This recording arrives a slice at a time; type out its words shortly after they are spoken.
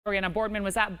Floriana Boardman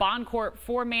was at bond court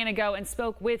for Manigo and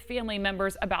spoke with family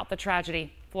members about the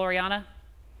tragedy. Floriana.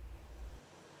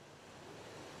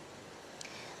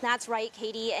 That's right,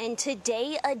 Katie. And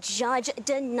today, a judge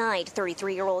denied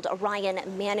 33-year-old Ryan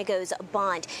Manigo's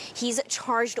bond. He's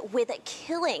charged with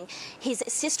killing his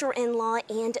sister-in-law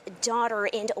and daughter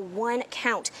and 1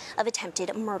 count of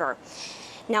attempted murder.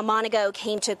 Now, Manigo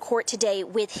came to court today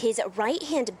with his right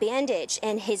hand bandaged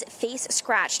and his face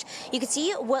scratched. You can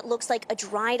see what looks like a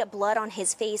dried blood on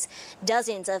his face.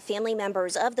 Dozens of family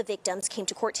members of the victims came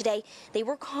to court today. They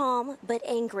were calm but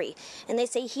angry, and they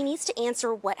say he needs to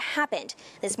answer what happened.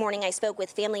 This morning, I spoke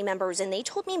with family members, and they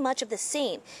told me much of the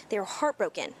same. They're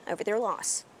heartbroken over their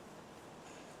loss.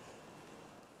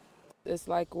 It's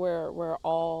like we're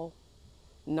all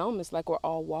numb. It's like we're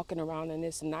all walking around in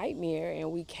this nightmare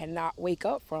and we cannot wake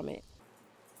up from it.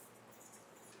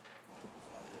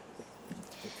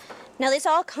 Now, this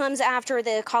all comes after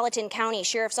the Colleton County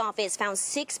Sheriff's Office found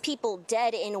 6 people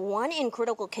dead and 1 in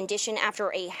critical condition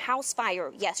after a house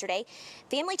fire yesterday.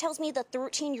 Family tells me the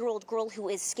 13-year-old girl who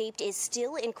escaped is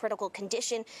still in critical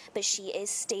condition, but she is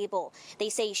stable. They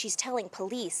say she's telling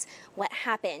police what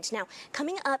happened. Now,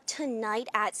 coming up tonight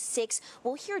at 6,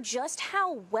 we'll hear just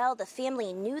how well the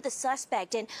family knew the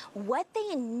suspect and what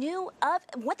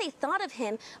they thought of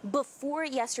him before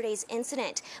yesterday's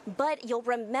incident. But you'll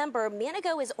remember,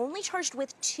 Manigo is only charged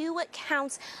with 2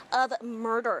 counts of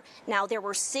murder. Now, there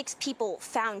were 6 people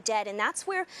found dead, and that's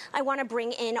where I want to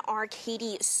bring in our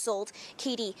Katie Solt.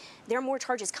 Katie, there are more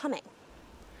charges coming.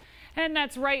 And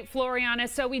that's right, Floriana.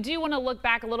 So we do want to look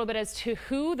back a little bit as to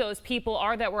who those people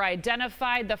are that were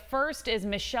identified. The first is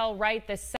Michelle Wright, the